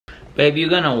Babe, you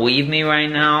gonna weave me right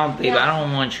now? Babe, yeah. I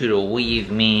don't want you to weave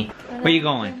me. Where you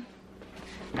going?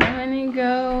 I'm gonna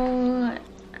go...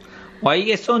 Why you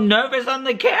get so nervous on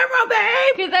the camera,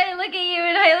 babe? Because I look at you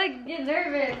and I like get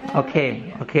nervous.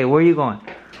 Okay, where are you going?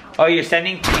 Oh, you're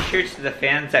sending t-shirts to the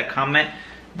fans that comment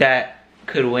that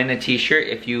could win a t-shirt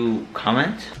if you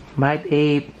comment? Bye,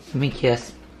 babe. Let me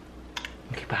kiss.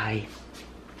 Okay, bye.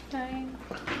 Bye.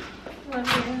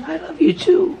 Love you. I love you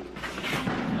too.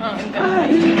 Oh my God.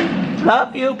 Bye.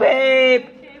 Love you, babe.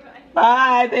 Okay,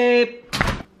 bye. Bye, babe.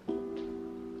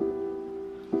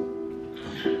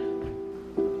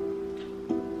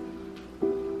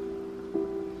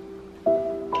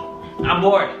 I'm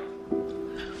bored.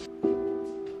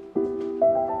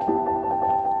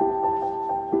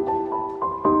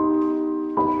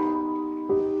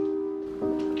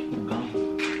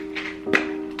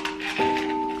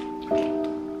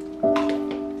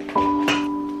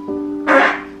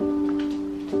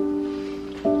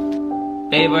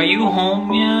 Babe, are you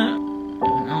home yet?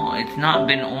 No, it's not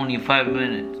been only 5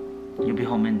 minutes. You'll be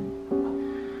home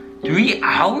in 3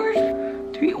 hours?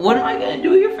 What am I gonna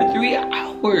do here for 3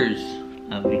 hours?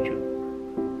 I'll beat you.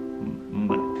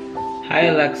 Hi,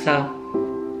 Alexa.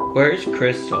 Where's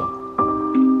Cristal?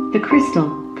 The Cristal,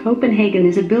 Copenhagen,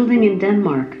 is a building in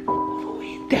Denmark. Oh,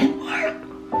 in Denmark?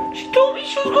 She told me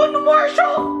she was going to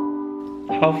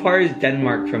Marshall. How far is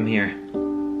Denmark from here?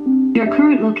 Your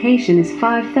current location is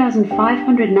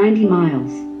 5,590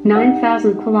 miles,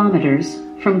 9,000 kilometers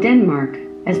from Denmark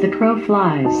as the crow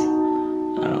flies.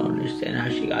 I don't understand how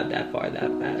she got that far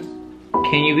that fast.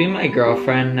 Can you be my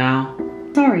girlfriend now?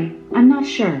 Sorry, I'm not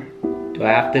sure. Do I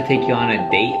have to take you on a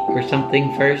date or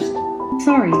something first?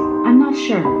 Sorry, I'm not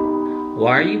sure.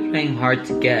 Why are you playing hard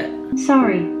to get?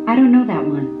 Sorry, I don't know that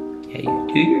one. Yeah, you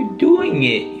do. You're doing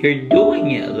it. You're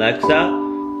doing it, Alexa.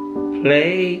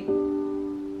 Play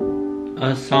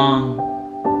a song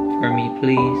for me,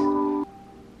 please.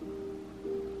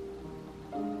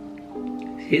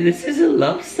 See, this is a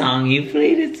love song. You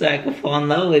played it so I could fall in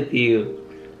love with you.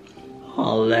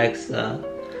 Oh, Alexa.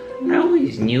 I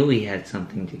always knew we had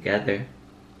something together.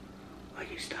 Why'd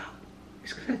you stop?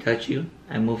 It's because I touched you.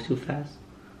 I moved too fast.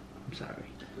 I'm sorry.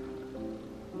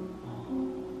 Oh,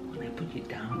 when I put you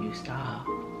down, you stop.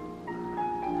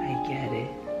 I get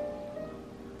it.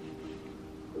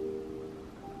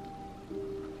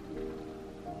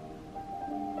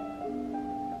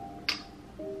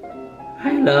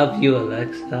 I love you,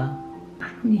 Alexa. I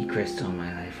don't need Cristal in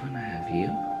my life when I have you.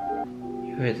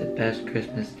 You are the best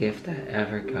Christmas gift I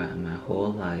ever got in my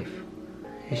whole life.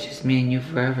 It's just me and you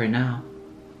forever now.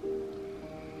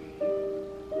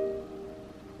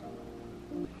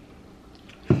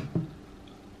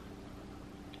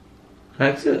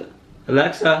 Alexa,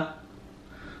 Alexa,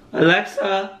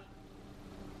 Alexa,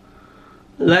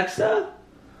 Alexa.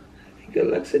 I think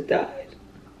Alexa died.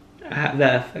 I have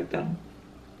that effect on me.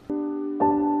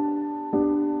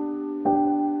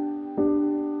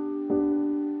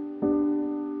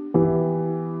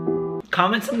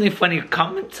 Comment something funny,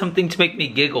 comment something to make me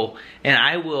giggle, and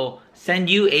I will send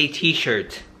you a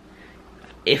t-shirt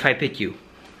if I pick you.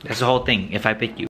 That's the whole thing, if I pick you.